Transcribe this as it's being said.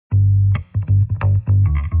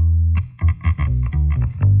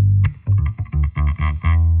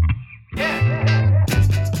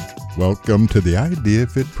Welcome to the Idea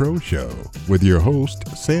Fit Pro Show with your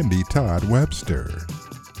host, Sandy Todd Webster.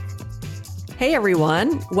 Hey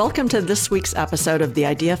everyone, welcome to this week's episode of the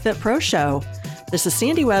Idea Fit Pro Show. This is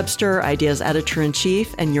Sandy Webster, Ideas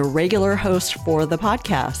Editor-in-Chief, and your regular host for the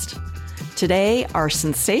podcast. Today, our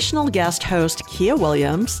sensational guest host, Kia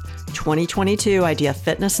Williams, 2022 Idea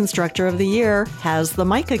Fitness Instructor of the Year, has the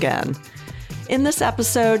mic again. In this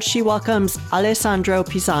episode, she welcomes Alessandro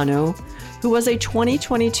Pisanu, who was a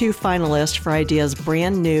 2022 finalist for Idea's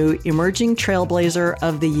brand new Emerging Trailblazer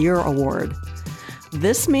of the Year award.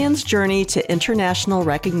 This man's journey to international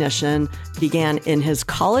recognition began in his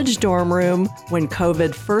college dorm room when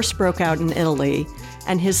COVID first broke out in Italy,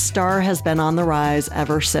 and his star has been on the rise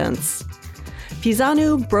ever since.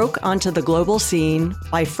 Pisanu broke onto the global scene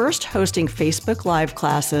by first hosting Facebook Live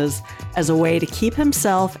classes as a way to keep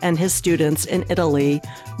himself and his students in Italy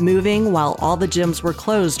moving while all the gyms were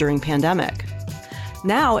closed during pandemic.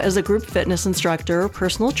 Now, as a group fitness instructor,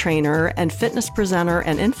 personal trainer, and fitness presenter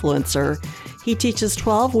and influencer, he teaches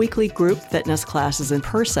 12 weekly group fitness classes in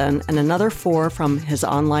person and another 4 from his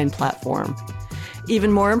online platform.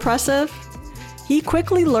 Even more impressive? He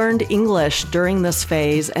quickly learned English during this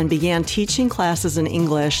phase and began teaching classes in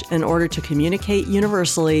English in order to communicate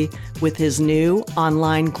universally with his new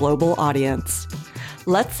online global audience.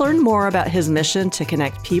 Let's learn more about his mission to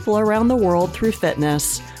connect people around the world through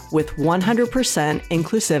fitness with 100%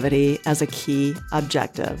 inclusivity as a key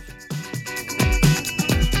objective.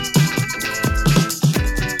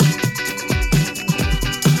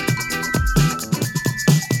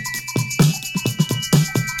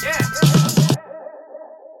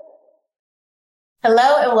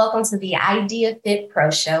 Hello and welcome to the Idea Fit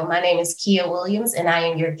Pro Show. My name is Kia Williams and I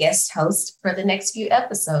am your guest host for the next few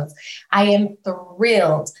episodes. I am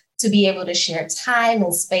thrilled to be able to share time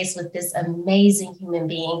and space with this amazing human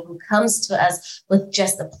being who comes to us with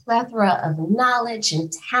just a plethora of knowledge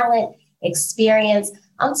and talent, experience.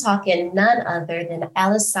 I'm talking none other than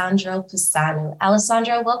Alessandro Pisanu.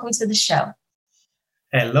 Alessandro, welcome to the show.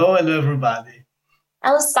 Hello everybody.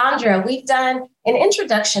 Alessandro, we've done an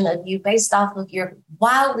introduction of you based off of your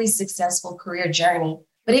wildly successful career journey.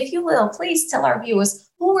 But if you will, please tell our viewers,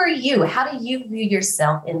 who are you? How do you view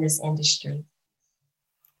yourself in this industry?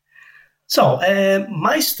 So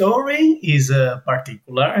my story is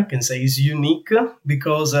particular, I can say is unique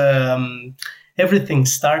because everything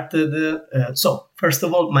started. So first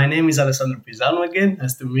of all, my name is Alessandro Pisanu again.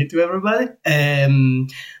 Nice to meet you, everybody.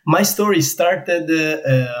 My story started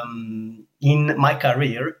in my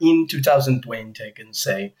career in 2020, I can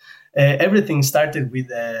say. Everything started with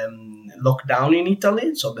lockdown in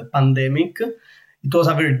Italy, so the pandemic. It was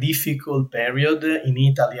a very difficult period in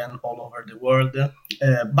Italy and all over the world.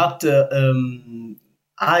 But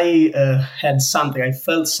I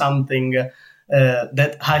felt something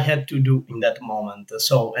that I had to do in that moment.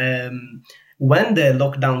 So when the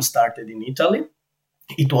lockdown started in Italy,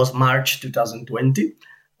 it was March 2020.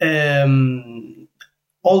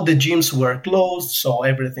 All the gyms were closed, so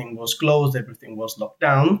everything was closed, everything was locked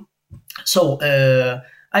down. So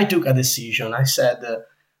I took a decision. I said,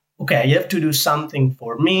 okay, I have to do something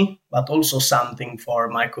for me, but also something for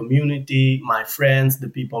my community, my friends, the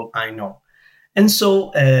people I know. And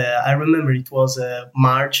so I remember it was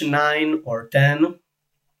March 9 or 10,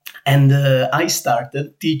 and I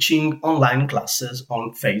started teaching online classes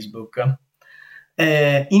on Facebook.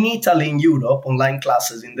 In Italy, in Europe, online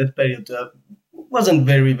classes in that period wasn't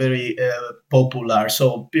very, very popular.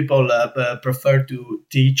 So people prefer to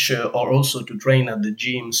teach or also to train at the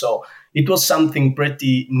gym. So it was something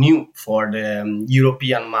pretty new for the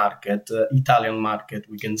European market, Italian market,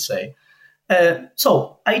 we can say.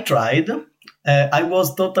 So I tried. I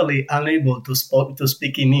was totally unable to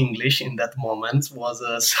speak in English in that moment. It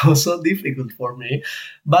was so difficult for me.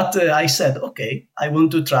 But I said, okay, I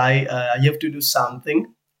want to try. I have to do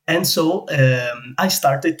something. And so I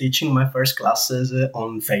started teaching my first classes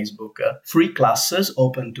on Facebook, free classes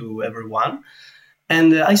open to everyone.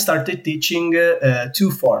 And I started teaching 2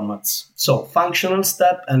 formats. So functional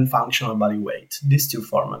step and functional body weight, these 2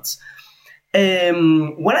 formats.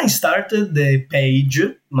 When I started the page,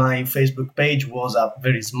 my Facebook page was a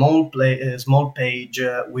very small page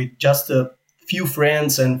with just a few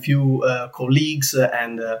friends and few colleagues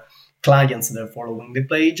and clients that are following the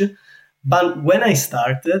page. But when I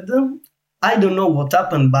started, I don't know what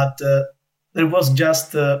happened, but it was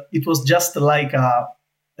just like a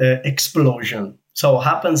explosion. So it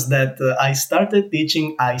happens that I started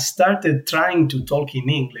teaching, I started trying to talk in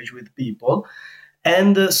English with people,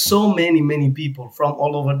 and so many people from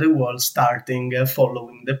all over the world starting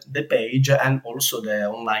following the page and also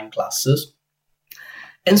the online classes.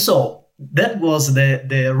 And so that was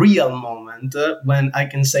the real moment when I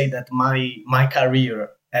can say that my career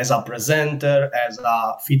as a presenter, as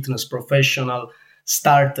a fitness professional,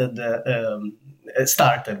 started,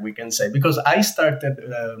 we can say, because I started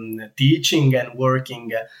teaching and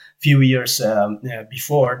working a few years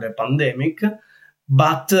before the pandemic,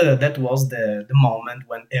 but that was the moment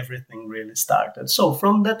when everything really started. So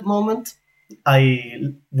from that moment,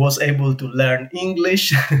 I was able to learn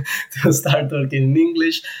English, to start talking in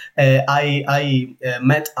English. I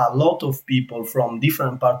met a lot of people from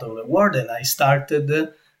different parts of the world, and I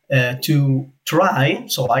started to try.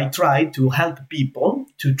 So I tried to help people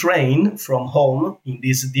to train from home in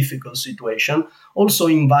this difficult situation, also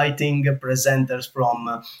inviting presenters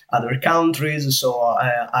from other countries. So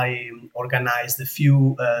I organized a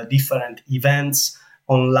few different events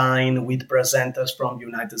online with presenters from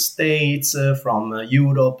United States, from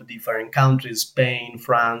Europe, different countries, Spain,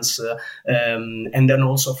 France, and then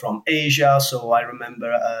also from Asia. So I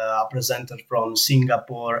remember a presenter from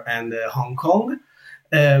Singapore and Hong Kong.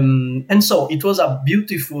 And so it was a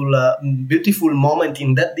beautiful moment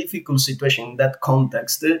in that difficult situation, in that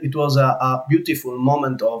context. It was a beautiful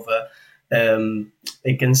moment of,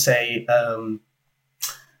 I can say,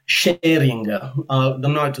 sharing. Don't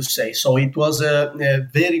know how to say. So it was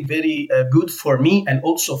very, very good for me, and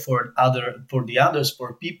also for the others,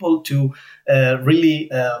 for people to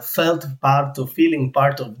really feeling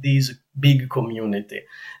part of this big community.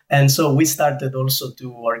 And so we started also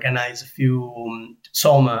to organize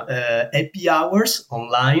some happy hours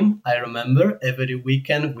online. I remember every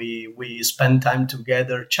weekend we spent time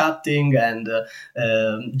together chatting and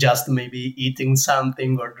just maybe eating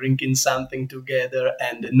something or drinking something together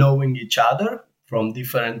and knowing each other from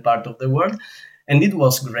different parts of the world. And it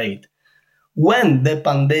was great. When the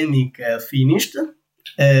pandemic finished,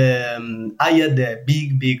 I had the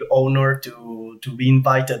big honor to be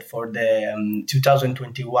invited for the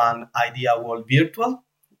 2021 Idea World Virtual,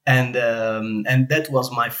 and that was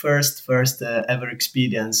my first ever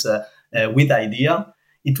experience with Idea.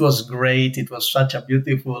 It was great. It was such a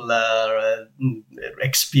beautiful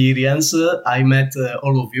experience. I met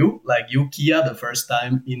all of you, like you, Kia, the first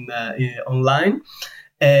time in online.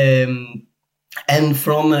 And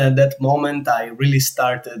from that moment, I really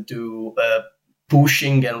started to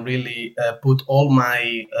pushing and really put all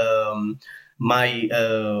my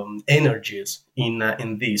energies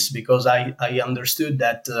in this, because I understood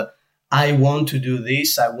that I want to do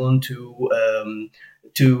this. I want to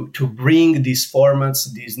bring these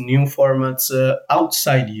new formats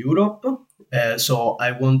outside Europe. So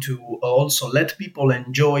I want to also let people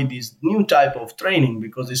enjoy this new type of training,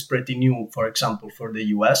 because it's pretty new, for example, for the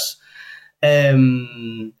US.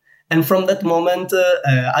 And from that moment,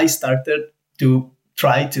 I started to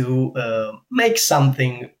try to make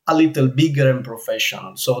something a little bigger and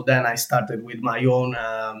professional. So then I started with my own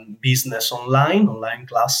business online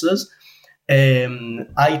classes.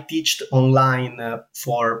 I taught online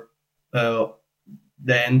for the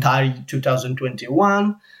entire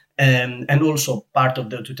 2021 and also part of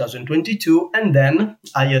the 2022. And then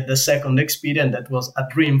I had the second experience that was a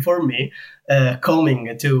dream for me,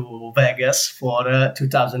 coming to Vegas for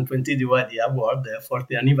 2022 Idea World, the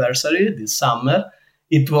 40th anniversary this summer.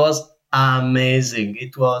 It was amazing.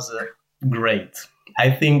 It was great.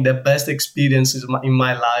 I think the best experiences in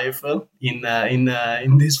my life in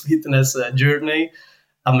this fitness journey.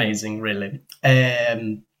 Amazing, really.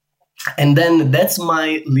 And then that's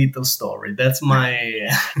my little story. That's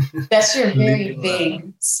your very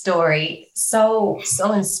big story. So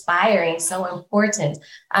inspiring, so important.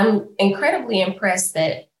 I'm incredibly impressed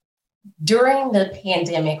that during the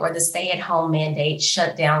pandemic or the stay-at-home mandate,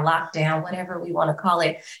 shutdown, lockdown, whatever we want to call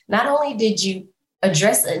it, not only did you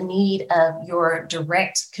address a need of your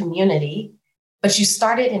direct community, but you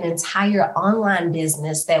started an entire online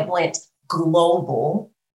business that went global.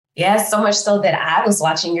 Yeah, so much so that I was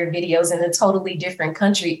watching your videos in a totally different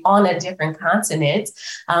country on a different continent,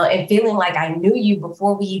 and feeling like I knew you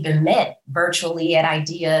before we even met virtually at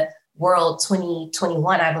Idea World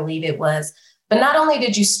 2021, I believe it was. But not only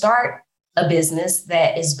did you start a business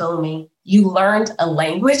that is booming, you learned a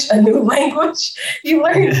language, a new language. You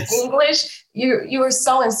learned English. You were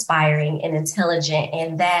so inspiring and intelligent,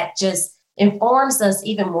 and that just informs us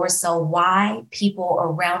even more so why people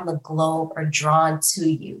around the globe are drawn to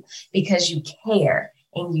you, because you care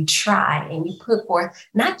and you try and you put forth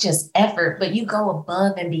not just effort, but you go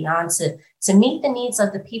above and beyond to meet the needs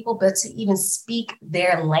of the people, but to even speak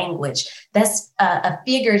their language. That's a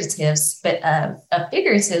figurative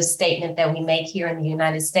statement that we make here in the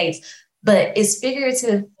United States, but it's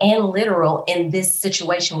figurative and literal in this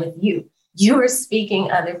situation with you. You are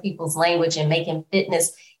speaking other people's language and making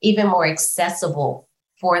fitness even more accessible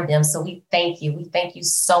for them. So we thank you. We thank you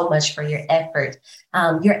so much for your effort.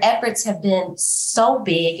 Your efforts have been so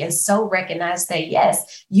big and so recognized that,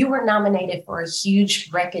 yes, you were nominated for a huge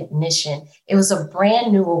recognition. It was a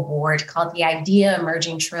brand new award called the IDEA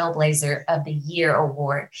Emerging Trailblazer of the Year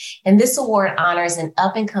Award. And this award honors an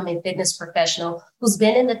up-and-coming fitness professional who's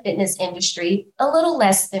been in the fitness industry a little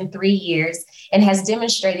less than 3 years and has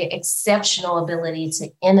demonstrated exceptional ability to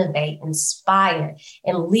innovate, inspire,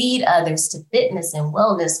 and lead others to fitness and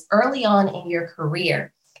wellness early on in your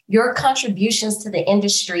career. Your contributions to the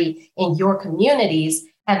industry in your communities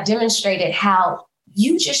have demonstrated how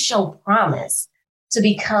you just show promise to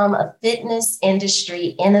become a fitness industry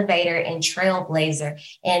innovator and trailblazer.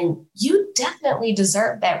 And you definitely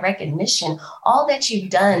deserve that recognition. All that you've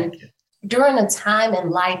done during a time in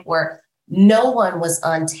life where no one was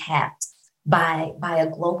untapped by a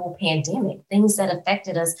global pandemic, things that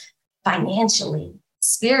affected us financially,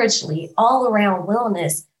 spiritually, all around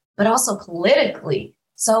wellness, but also politically.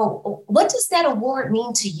 So what does that award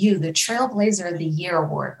mean to you, the Trailblazer of the Year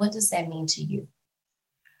Award? What does that mean to you?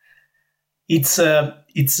 It's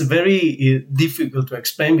very difficult to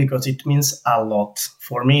explain because it means a lot.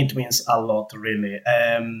 For me, it means a lot, really.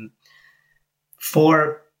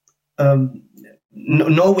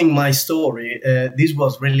 Knowing my story, this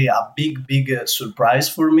was really a big surprise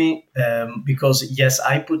for me because yes,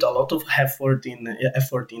 I put a lot of effort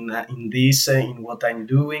in this, in what I'm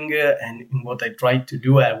doing and in what I try to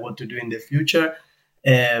do and what to do in the future.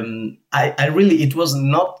 I really, it was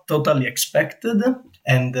not totally expected.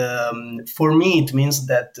 And for me, it means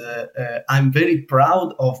that I'm very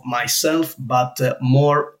proud of myself, but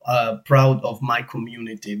more proud of my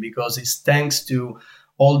community, because it's thanks to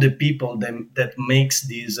all the people that makes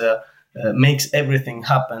these makes everything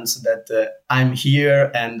happens, that I'm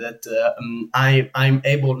here and that I'm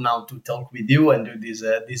able now to talk with you and do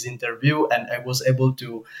this interview. And I was able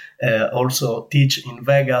to also teach in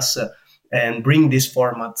Vegas and bring this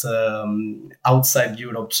format outside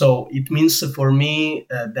Europe. So it means for me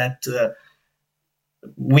that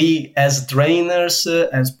we as trainers,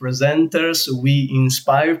 as presenters, we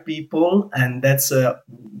inspire people, and that's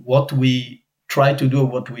what we try to do,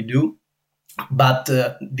 what we do. But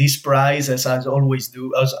this prize, as I always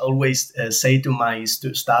say to my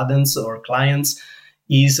students or clients,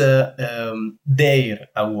 is their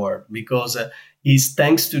award, because it's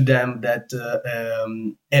thanks to them that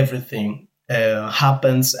everything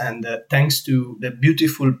happens, and thanks to the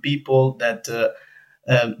beautiful people that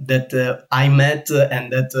I met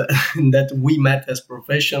and that we met as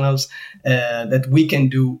professionals, that we can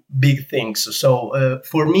do big things. So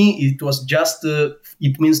for me, it was just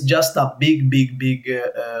it means just a big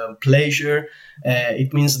pleasure.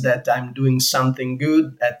 It means that I'm doing something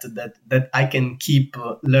good, that I can keep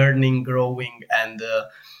learning, growing, and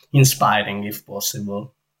inspiring if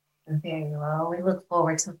possible. Very well. We look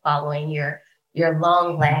forward to following your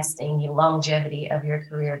long-lasting, your longevity of your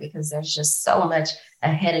career, because there's just so much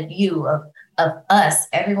ahead of you, of us,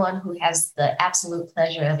 everyone who has the absolute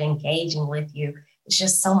pleasure of engaging with you. It's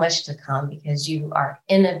just so much to come, because you are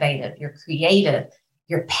innovative, you're creative,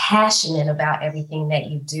 you're passionate about everything that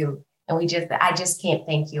you do. And I just can't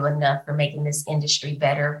thank you enough for making this industry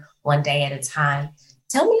better one day at a time.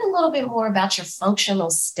 Tell me a little bit more about your Functional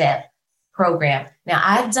Step program. Now,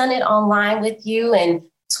 I've done it online with you in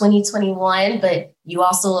 2021, but you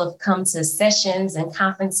also have come to sessions and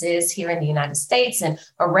conferences here in the United States and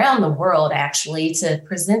around the world, actually, to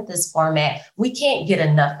present this format. We can't get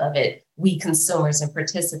enough of it, we consumers and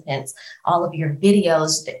participants. All of your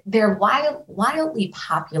videos, they're wildly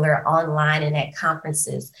popular online and at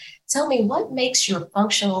conferences. Tell me, what makes your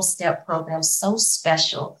Functional Step program so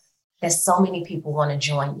special that so many people want to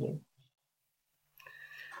join you?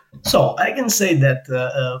 So I can say that,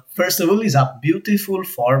 first of all, it's a beautiful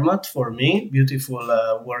format for me, beautiful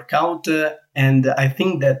workout. And I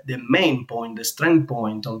think that the main point, the strength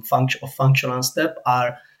point of Functional Step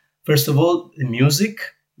are, first of all, the music,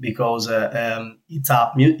 because it's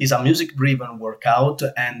a music-driven workout,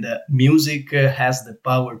 and music has the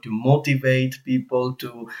power to motivate people,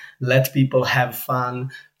 to let people have fun,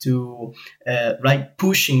 to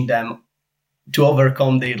pushing them to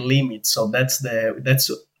overcome their limits. So that's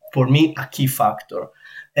for me a key factor.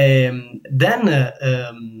 Then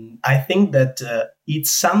I think that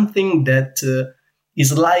it's something that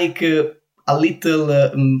is like a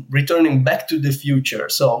little returning back to the future.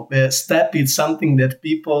 So STEP is something that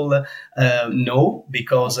people know,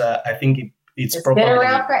 because I think it's probably been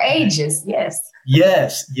around for ages. Yes.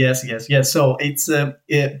 So it's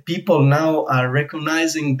people now are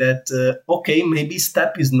recognizing that okay, maybe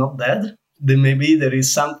STEP is not dead. maybe there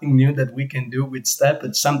is something new that we can do with STEP.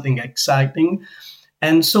 It's something exciting.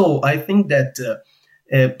 And so I think that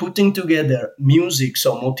putting together music,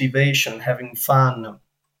 so motivation, having fun,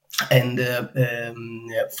 and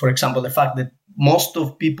for example, the fact that most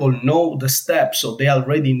of people know the steps, so they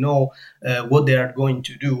already know what they are going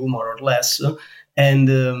to do, more or less. And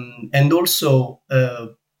also,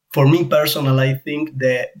 for me personally, I think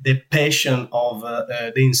the passion of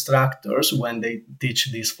the instructors when they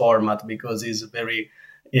teach this format, because it's very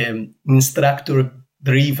instructor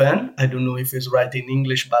driven. I don't know if it's right in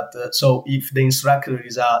English, but so if the instructor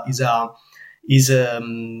is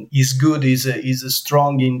good, is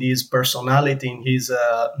strong in his personality, in his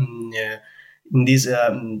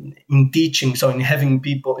in teaching, so in having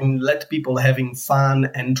people, in let people having fun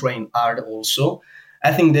and train hard also.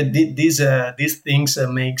 I think that these things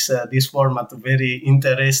makes this format very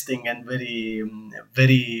interesting and very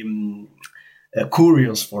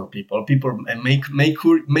curious for people. People make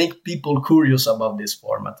people curious about this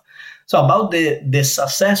format. So about the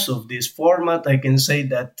success of this format, I can say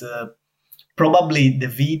that probably the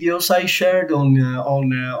videos I shared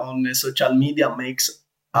on social media makes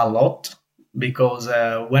a lot, because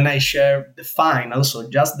when I share the final, so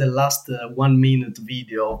just the last 1 minute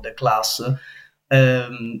video of the class,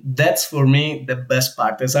 that's for me the best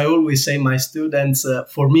part. As I always say, my students,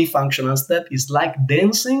 for me, functional step is like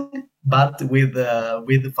dancing, but with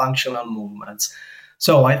the functional movements.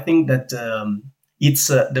 So I think that it's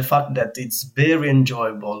the fact that it's very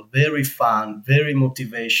enjoyable, very fun, very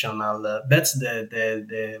motivational. That's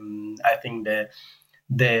I think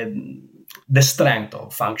the strength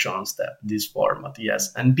of functional step, this format.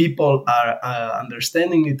 Yes, and people are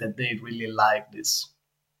understanding it, and they really like this.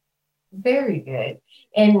 Very good.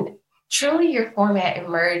 And truly your format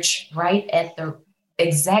emerged right at the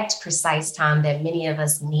exact precise time that many of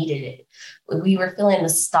us needed it. We were feeling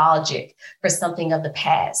nostalgic for something of the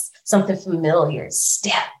past, something familiar.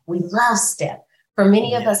 STEP. We love STEP. For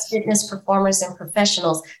many of us fitness performers and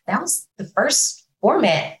professionals, that was the first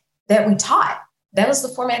format that we taught. That was the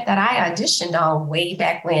format that I auditioned on way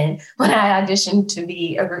back when I auditioned to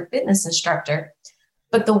be a group fitness instructor.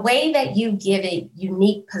 But the way that you give it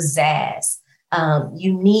unique pizzazz,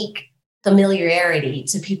 unique familiarity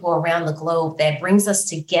to people around the globe that brings us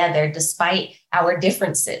together despite our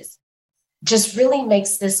differences, just really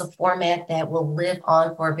makes this a format that will live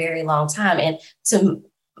on for a very long time. And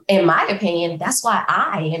in my opinion, that's why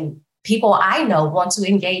I and people I know want to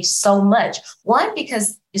engage so much. One,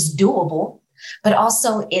 because it's doable, but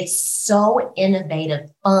also it's so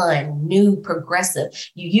innovative, fun, new, progressive.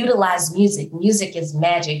 You utilize music. Music is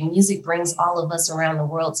magic. Music brings all of us around the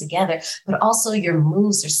world together, but also your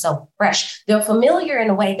moves are so fresh. They're familiar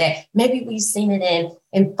in a way that maybe we've seen it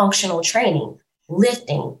in functional training,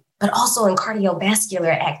 lifting, but also in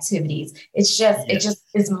cardiovascular activities. It just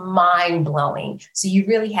is mind blowing. So you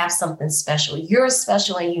really have something special. You're a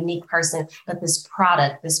special and unique person, but this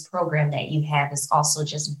product, this program that you have is also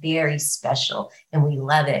just very special, and we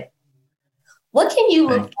love it. What can you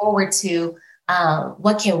look forward to?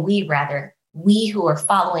 What can we who are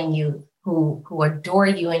following you, who adore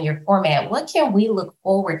you and your format, what can we look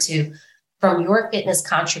forward to from your fitness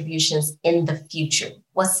contributions in the future?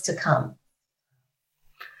 What's to come?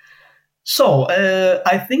 So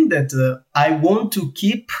I think that I want to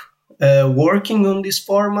keep working on this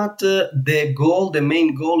format. The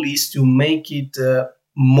main goal is to make it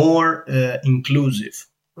more inclusive,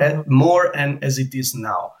 more and as it is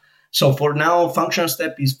now. So for now, functional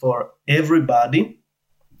step is for everybody.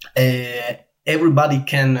 Everybody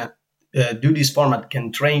can do this format,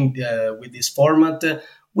 can train with this format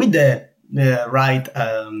with the right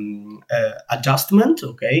adjustment,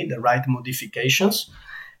 the right modifications.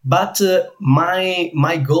 But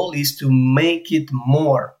my goal is to make it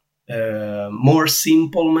more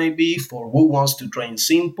simple, maybe for who wants to train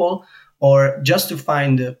simple, or just to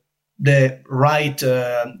find the right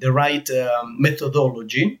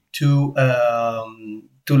methodology to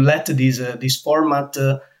let this format.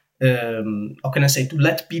 How can I say, to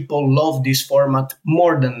let people love this format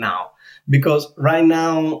more than now? Because right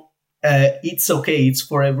now it's okay, it's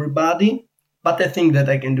for everybody. But I think that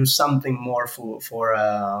I can do something more for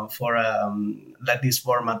let this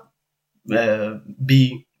format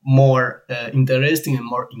be more interesting and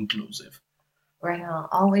more inclusive. Right on.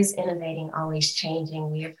 Always innovating, always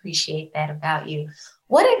changing. We appreciate that about you.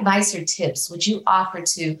 What advice or tips would you offer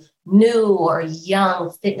to new or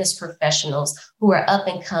young fitness professionals who are up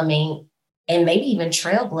and coming and maybe even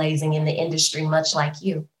trailblazing in the industry, much like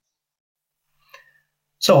you?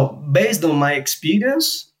 So based on my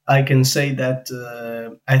experience, I can say that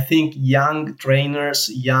I think young trainers,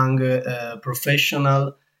 young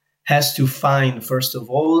professional has to find, first of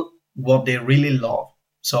all, what they really love.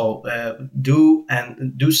 So do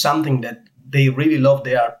something that they really love,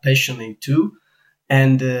 they are passionate to,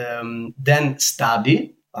 and then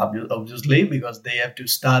study, obviously, because they have to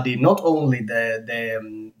study not only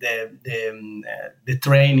the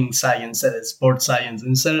training science, sports science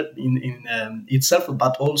in itself,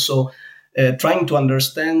 but also trying to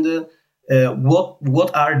understand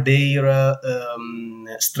what are their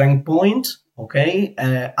strength points. Okay,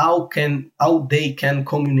 how they can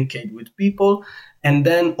communicate with people, and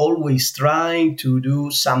then always try to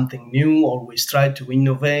do something new, always try to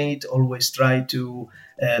innovate, always try to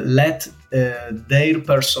let their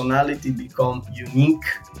personality become unique,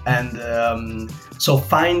 and so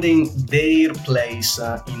finding their place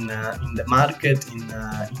in the market, in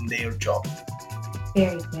their job.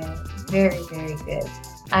 Very good, very, very good.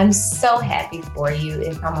 I'm so happy for you.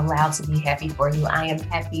 If I'm allowed to be happy for you, I am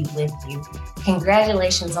happy with you.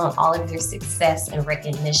 Congratulations on all of your success and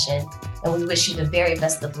recognition. And we wish you the very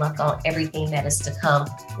best of luck on everything that is to come.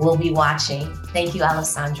 We'll be watching. Thank you,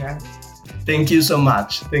 Alessandro. Thank you so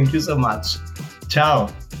much. Thank you so much. Ciao.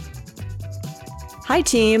 Hi,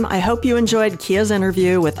 team. I hope you enjoyed Kia's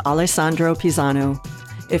interview with Alessandro Pisano.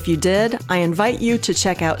 If you did, I invite you to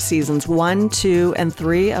check out seasons 1, 2, and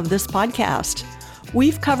 3 of this podcast.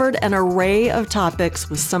 We've covered an array of topics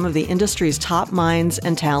with some of the industry's top minds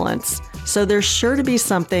and talents, so there's sure to be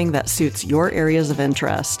something that suits your areas of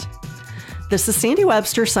interest. This is Sandy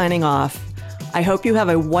Webster signing off. I hope you have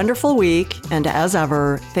a wonderful week, and as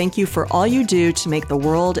ever, thank you for all you do to make the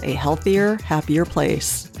world a healthier, happier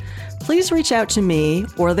place. Please reach out to me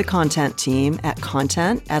or the content team at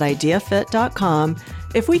content@ideafit.com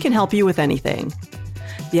if we can help you with anything.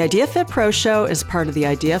 The IdeaFit Pro Show is part of the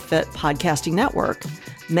IdeaFit Podcasting Network.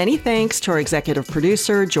 Many thanks to our executive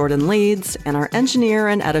producer, Jordan Leeds, and our engineer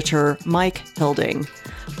and editor, Mike Hilding.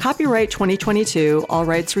 Copyright 2022, all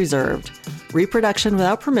rights reserved. Reproduction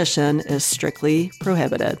without permission is strictly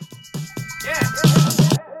prohibited.